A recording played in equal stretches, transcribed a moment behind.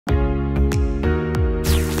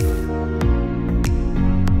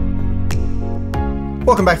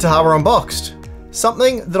Welcome back to Hardware Unboxed.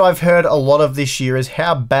 Something that I've heard a lot of this year is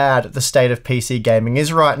how bad the state of PC gaming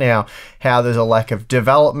is right now, how there's a lack of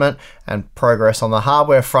development and progress on the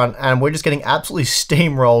hardware front, and we're just getting absolutely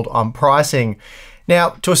steamrolled on pricing. Now,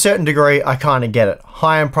 to a certain degree, I kind of get it.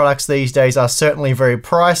 High-end products these days are certainly very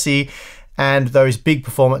pricey, and those big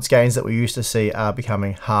performance gains that we used to see are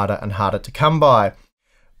becoming harder and harder to come by.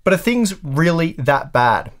 But are things really that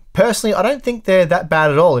bad? Personally, I don't think they're that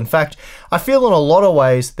bad at all. In fact, I feel in a lot of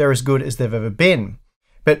ways they're as good as they've ever been.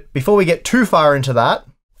 But before we get too far into that,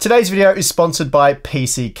 today's video is sponsored by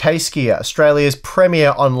PC Case Gear, Australia's premier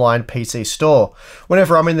online PC store.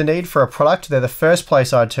 Whenever I'm in the need for a product, they're the first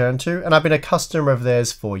place I turn to, and I've been a customer of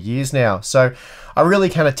theirs for years now, so I really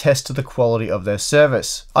can attest to the quality of their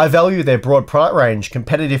service. I value their broad product range,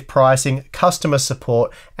 competitive pricing, customer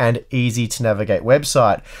support, and easy to navigate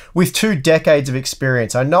website. With 2 decades of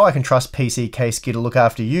experience, I know I can trust PC Case Gear to look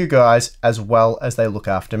after you guys as well as they look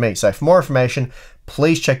after me. So for more information,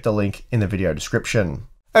 please check the link in the video description.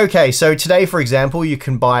 Okay, so today, for example, you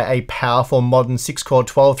can buy a powerful modern 6-core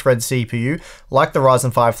 12-thread CPU like the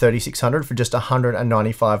Ryzen 5 3600 for just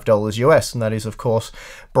 $195 US, and that is, of course,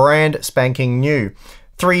 brand spanking new.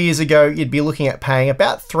 3 years ago, you'd be looking at paying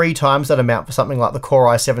about 3 times that amount for something like the Core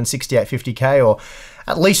i7 6850K, or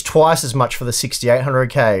at least twice as much for the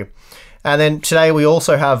 6800K. And then today we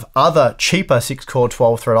also have other cheaper 6-core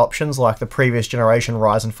 12-thread options like the previous generation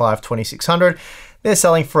Ryzen 5 2600. They're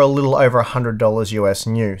selling for a little over $100 US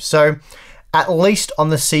new. So at least on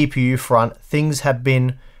the CPU front, things have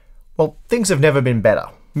never been better.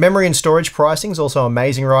 Memory and storage pricing is also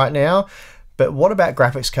amazing right now. But what about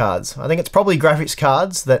graphics cards? I think it's probably graphics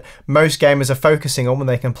cards that most gamers are focusing on when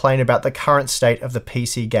they complain about the current state of the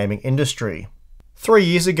PC gaming industry. 3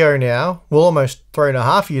 years ago now, well, almost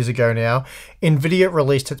 3.5 years ago now, Nvidia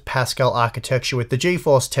released its Pascal architecture with the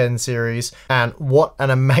GeForce 10 series, and what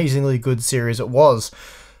an amazingly good series it was.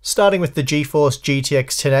 Starting with the GeForce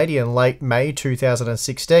GTX 1080 in late May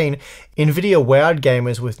 2016, Nvidia wowed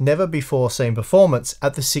gamers with never before seen performance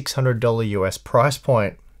at the $600 US price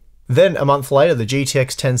point. Then a month later, the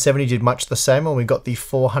GTX 1070 did much the same when we got the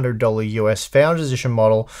 $400 US Founders Edition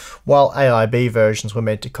model, while AIB versions were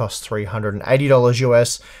meant to cost $380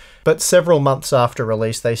 US. But several months after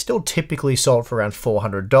release, they still typically sold for around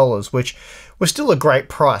 $400, which was still a great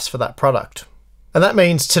price for that product. And that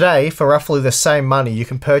means today, for roughly the same money, you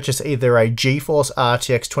can purchase either a GeForce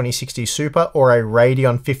RTX 2060 Super or a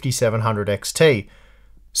Radeon 5700 XT.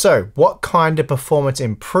 So, what kind of performance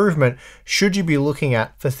improvement should you be looking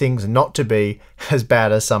at for things not to be as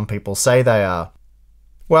bad as some people say they are?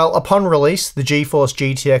 Well, upon release, the GeForce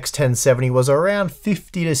GTX 1070 was around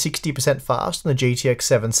 50 to 60% faster than the GTX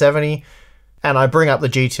 770, and I bring up the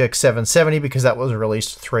GTX 770 because that was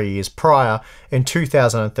released 3 years prior in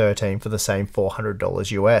 2013 for the same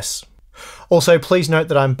 $400 US. Also, please note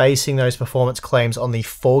that I'm basing those performance claims on the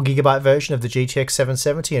 4GB version of the GTX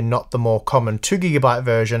 770 and not the more common 2GB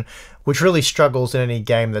version, which really struggles in any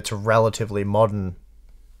game that's relatively modern.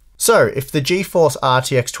 So, if the GeForce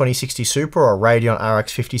RTX 2060 Super or Radeon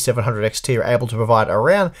RX 5700 XT are able to provide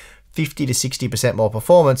around 50 to 60% more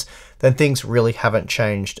performance, then things really haven't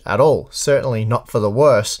changed at all, certainly not for the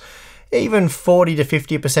worse. Even 40 to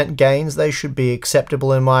 50% gains, they should be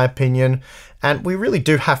acceptable in my opinion, and we really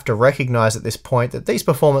do have to recognize at this point that these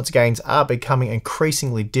performance gains are becoming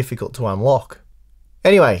increasingly difficult to unlock.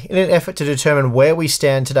 Anyway, in an effort to determine where we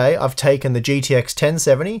stand today, I've taken the GTX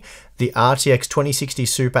 1070, the RTX 2060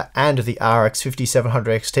 Super, and the RX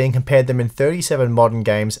 5700 XT and compared them in 37 modern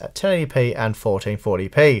games at 1080p and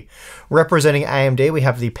 1440p. Representing AMD, we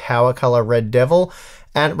have the Power Color Red Devil,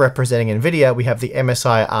 and representing Nvidia, we have the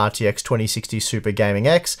MSI RTX 2060 Super Gaming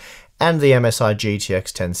X and the MSI GTX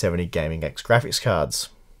 1070 Gaming X graphics cards.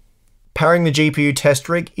 Powering the GPU test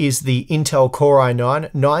rig is the Intel Core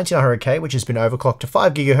i9 9900K, which has been overclocked to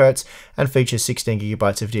 5GHz and features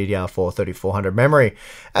 16GB of DDR4 3400 memory.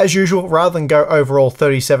 As usual, rather than go over all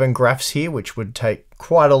 37 graphs here, which would take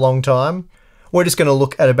quite a long time, we're just going to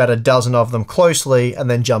look at about a dozen of them closely and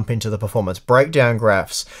then jump into the performance breakdown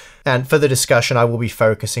graphs. And for the discussion, I will be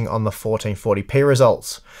focusing on the 1440p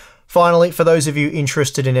results. Finally, for those of you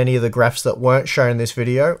interested in any of the graphs that weren't shown in this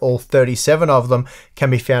video, all 37 of them can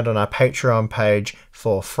be found on our Patreon page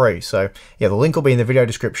for free. So yeah, the link will be in the video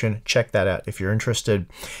description. Check that out if you're interested.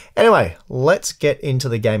 Anyway, let's get into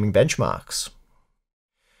the gaming benchmarks.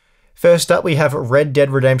 First up, we have Red Dead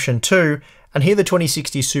Redemption 2, and here the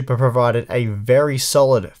 2060 Super provided a very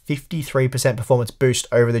solid 53% performance boost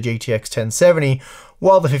over the GTX 1070,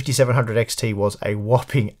 while the 5700 XT was a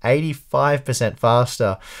whopping 85%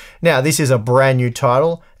 faster. Now, this is a brand new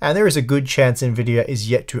title, and there is a good chance Nvidia is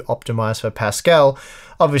yet to optimize for Pascal.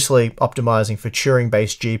 Obviously, optimizing for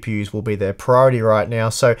Turing-based GPUs will be their priority right now,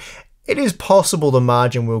 so it is possible the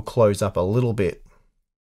margin will close up a little bit.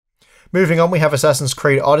 Moving on, we have Assassin's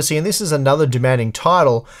Creed Odyssey, and this is another demanding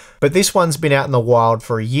title, but this one's been out in the wild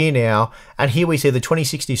for a year now, and here we see the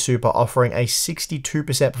 2060 Super offering a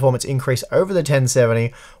 62% performance increase over the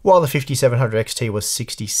 1070, while the 5700 XT was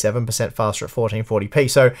 67% faster at 1440p,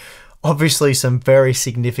 so obviously some very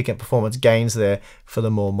significant performance gains there for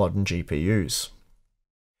the more modern GPUs.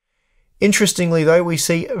 Interestingly though, we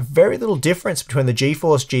see very little difference between the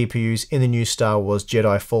GeForce GPUs in the new Star Wars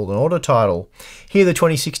Jedi Fallen Order title. Here the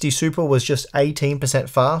 2060 Super was just 18%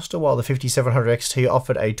 faster, while the 5700 XT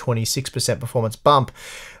offered a 26% performance bump.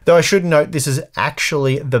 Though I should note this is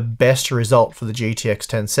actually the best result for the GTX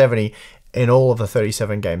 1070 in all of the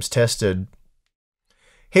 37 games tested.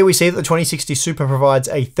 Here we see that the 2060 Super provides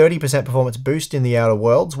a 30% performance boost in the Outer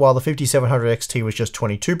Worlds, while the 5700 XT was just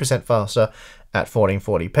 22% faster at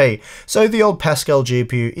 1440p. So the old Pascal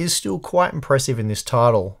GPU is still quite impressive in this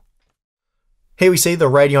title. Here we see the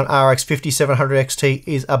Radeon RX 5700 XT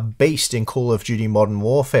is a beast in Call of Duty Modern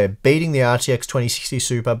Warfare, beating the RTX 2060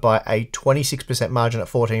 Super by a 26% margin at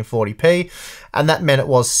 1440p, and that meant it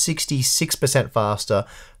was 66% faster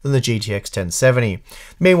than the GTX 1070.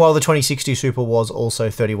 Meanwhile, the 2060 Super was also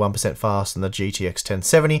 31% faster than the GTX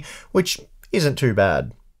 1070, which isn't too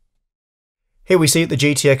bad. Here we see that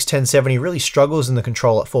the GTX 1070 really struggles in the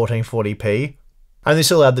control at 1440p, and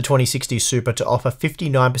this allowed the 2060 Super to offer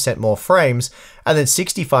 59% more frames and then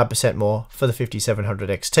 65% more for the 5700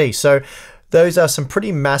 XT. So those are some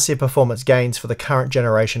pretty massive performance gains for the current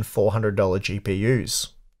generation $400 GPUs.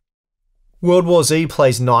 World War Z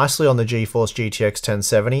plays nicely on the GeForce GTX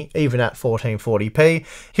 1070, even at 1440p.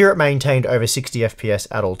 Here it maintained over 60 FPS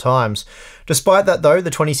at all times. Despite that though, the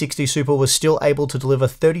 2060 Super was still able to deliver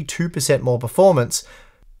 32% more performance,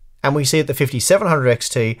 and we see that the 5700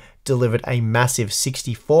 XT delivered a massive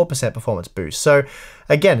 64% performance boost. So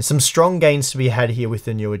again, some strong gains to be had here with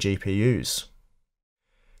the newer GPUs.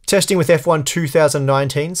 Testing with F1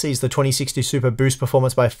 2019 sees the 2060 Super boost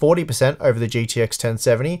performance by 40% over the GTX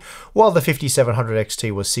 1070, while the 5700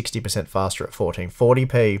 XT was 60% faster at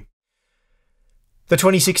 1440p. The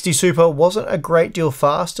 2060 Super wasn't a great deal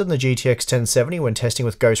faster than the GTX 1070 when testing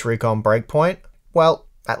with Ghost Recon Breakpoint. Well,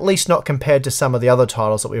 at least not compared to some of the other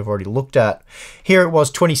titles that we've already looked at. Here it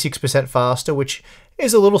was 26% faster, which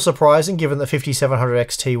is a little surprising given the 5700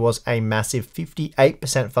 XT was a massive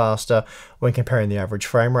 58% faster when comparing the average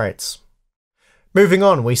frame rates. Moving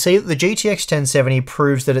on, we see that the GTX 1070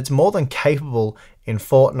 proves that it's more than capable in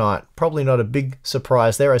Fortnite. Probably not a big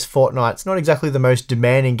surprise there, as Fortnite's not exactly the most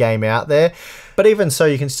demanding game out there, but even so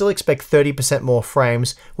you can still expect 30% more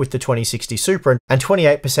frames with the 2060 Super and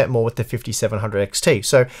 28% more with the 5700 XT,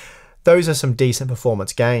 so those are some decent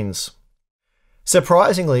performance gains.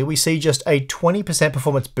 Surprisingly, we see just a 20%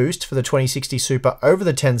 performance boost for the 2060 Super over the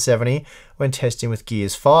 1070 when testing with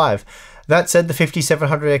Gears 5. That said, the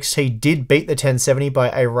 5700 XT did beat the 1070 by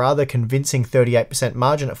a rather convincing 38%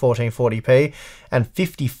 margin at 1440p and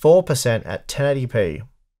 54% at 1080p.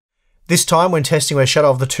 This time, when testing with Shadow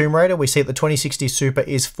of the Tomb Raider, we see that the 2060 Super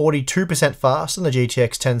is 42% faster than the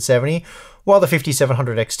GTX 1070, while the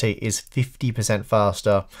 5700 XT is 50%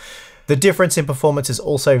 faster. The difference in performance is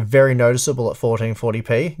also very noticeable at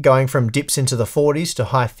 1440p. Going from dips into the 40s to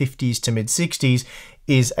high 50s to mid 60s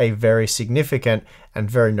is a very significant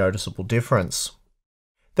and very noticeable difference.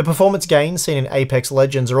 The performance gains seen in Apex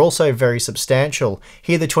Legends are also very substantial.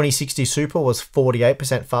 Here the 2060 Super was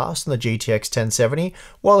 48% faster than the GTX 1070,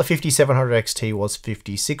 while the 5700 XT was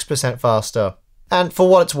 56% faster. And for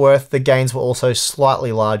what it's worth, the gains were also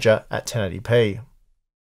slightly larger at 1080p.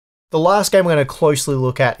 The last game we're going to closely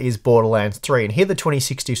look at is Borderlands 3, and here the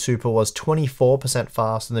 2060 Super was 24%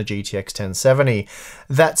 faster than the GTX 1070.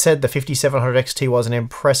 That said, the 5700 XT was an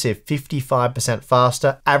impressive 55%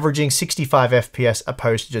 faster, averaging 65 FPS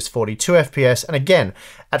opposed to just 42 FPS, and again,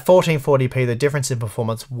 at 1440p the difference in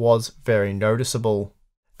performance was very noticeable.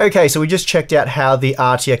 Okay, so we just checked out how the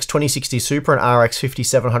RTX 2060 Super and RX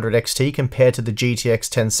 5700 XT compare to the GTX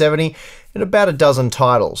 1070 in about a dozen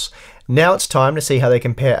titles. Now it's time to see how they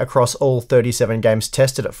compare across all 37 games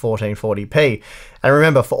tested at 1440p. And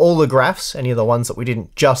remember, for all the graphs, any of the ones that we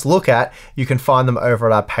didn't just look at, you can find them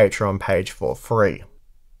over at our Patreon page for free.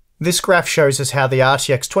 This graph shows us how the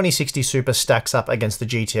RTX 2060 Super stacks up against the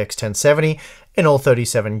GTX 1070 in all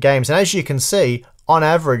 37 games. And as you can see, on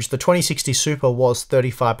average, the 2060 Super was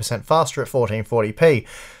 35% faster at 1440p.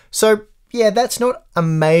 So Yeah, that's not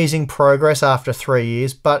amazing progress after 3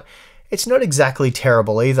 years, but it's not exactly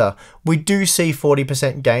terrible either. We do see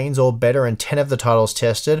 40% gains or better in 10 of the titles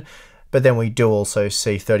tested, but then we do also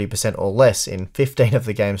see 30% or less in 15 of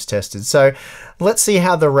the games tested. So let's see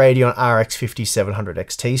how the Radeon RX 5700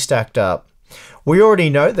 XT stacked up. We already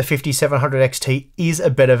know the 5700 XT is a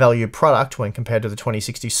better value product when compared to the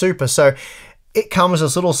 2060 Super, so it comes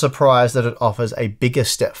as little surprise that it offers a bigger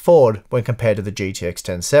step forward when compared to the GTX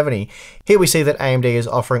 1070. Here we see that AMD is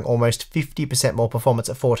offering almost 50% more performance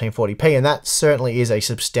at 1440p, and that certainly is a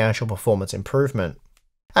substantial performance improvement.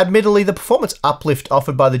 Admittedly, the performance uplift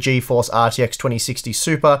offered by the GeForce RTX 2060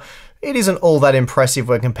 Super, it isn't all that impressive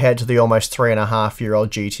when compared to the almost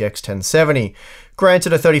 3.5-year-old GTX 1070.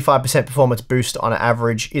 Granted, a 35% performance boost on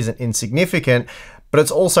average isn't insignificant, but it's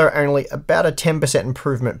also only about a 10%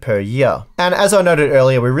 improvement per year. And as I noted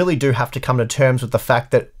earlier, we really do have to come to terms with the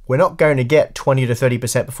fact that we're not going to get 20 to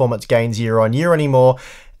 30% performance gains year on year anymore,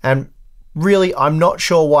 and really, I'm not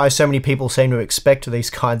sure why so many people seem to expect these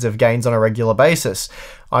kinds of gains on a regular basis.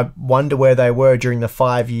 I wonder where they were during the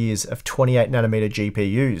 5 years of 28nm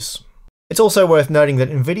GPUs. It's also worth noting that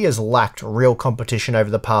Nvidia's lacked real competition over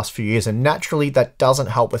the past few years, and naturally that doesn't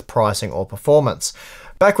help with pricing or performance.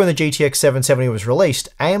 Back when the GTX 770 was released,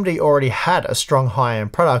 AMD already had a strong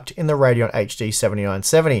high-end product in the Radeon HD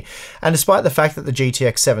 7970, and despite the fact that the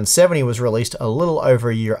GTX 770 was released a little over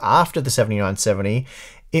a year after the 7970,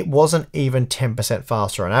 it wasn't even 10%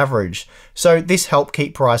 faster on average. So this helped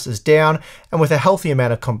keep prices down, and with a healthy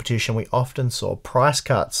amount of competition, we often saw price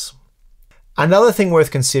cuts. Another thing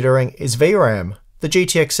worth considering is VRAM. The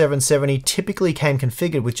GTX 770 typically came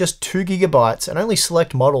configured with just 2GB and only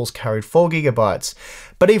select models carried 4GB.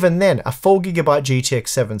 But even then, a 4GB GTX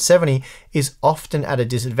 770 is often at a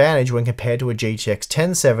disadvantage when compared to a GTX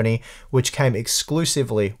 1070, which came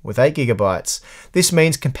exclusively with 8GB. This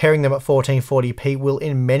means comparing them at 1440p will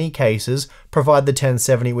in many cases provide the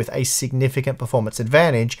 1070 with a significant performance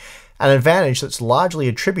advantage, an advantage that's largely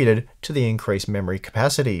attributed to the increased memory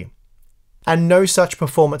capacity. And no such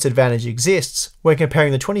performance advantage exists when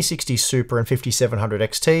comparing the 2060 Super and 5700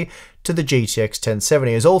 XT to the GTX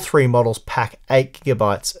 1070, as all three models pack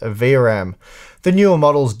 8GB of VRAM. The newer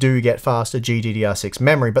models do get faster GDDR6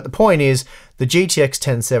 memory, but the point is, the GTX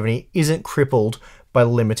 1070 isn't crippled by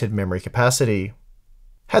limited memory capacity.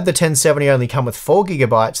 Had the 1070 only come with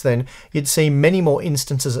 4GB, then you'd see many more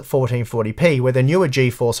instances at 1440p where the newer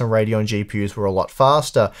GeForce and Radeon GPUs were a lot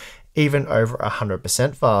faster, even over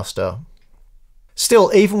 100% faster.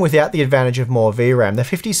 Still, even without the advantage of more VRAM, the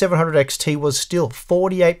 5700 XT was still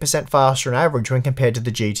 48% faster on average when compared to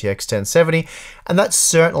the GTX 1070, and that's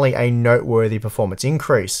certainly a noteworthy performance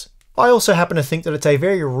increase. I also happen to think that it's a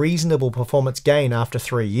very reasonable performance gain after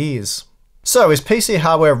 3 years. So, is PC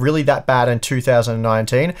hardware really that bad in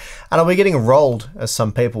 2019, and are we getting rolled, as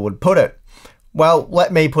some people would put it? Well,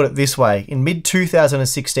 let me put it this way. In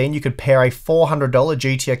mid-2016, you could pair a $400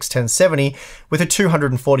 GTX 1070 with a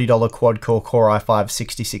 $240 quad-core Core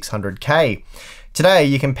i5-6600K. Today,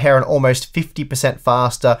 you can pair an almost 50%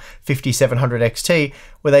 faster 5700 XT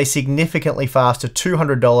with a significantly faster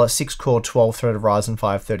 $200 6-core 12-threaded Ryzen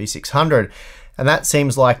 5 3600, and that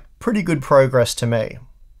seems like pretty good progress to me.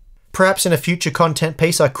 Perhaps in a future content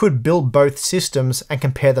piece, I could build both systems and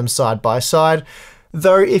compare them side by side.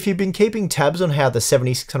 Though if you've been keeping tabs on how the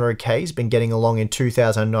 7600K has been getting along in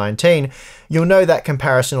 2019, you'll know that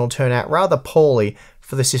comparison will turn out rather poorly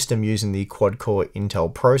for the system using the quad-core Intel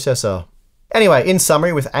processor. Anyway, in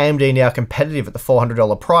summary, with AMD now competitive at the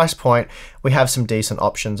 $400 price point, we have some decent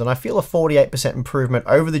options, and I feel a 48% improvement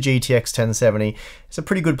over the GTX 1070 is a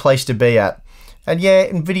pretty good place to be at. And yeah,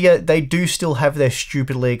 Nvidia, they do still have their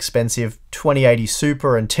stupidly expensive 2080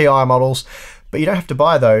 Super and Ti models, but you don't have to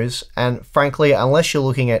buy those, and frankly, unless you're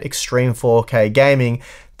looking at extreme 4K gaming,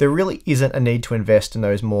 there really isn't a need to invest in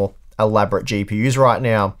those more elaborate GPUs right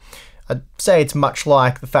now. I'd say it's much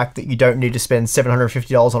like the fact that you don't need to spend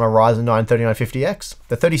 $750 on a Ryzen 9 3950X.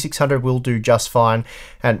 The 3600 will do just fine,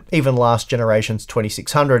 and even last generation's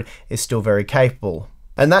 2600 is still very capable.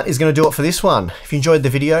 And that is going to do it for this one. If you enjoyed the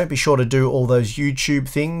video, be sure to do all those YouTube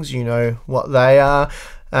things, you know what they are.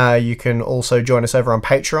 You can also join us over on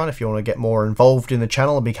Patreon if you want to get more involved in the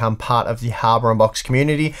channel and become part of the Hardware Unboxed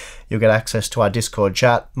community. You'll get access to our Discord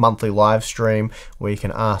chat, monthly live stream, where you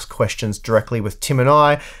can ask questions directly with Tim and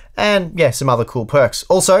I, and yeah, some other cool perks.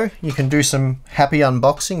 Also, you can do some happy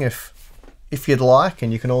unboxing if you'd like,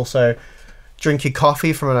 and you can also drink your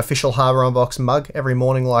coffee from an official Hardware Unboxed mug every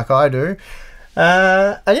morning like I do.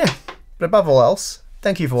 And yeah, but above all else,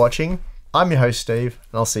 thank you for watching. I'm your host, Steve,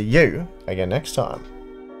 and I'll see you again next time.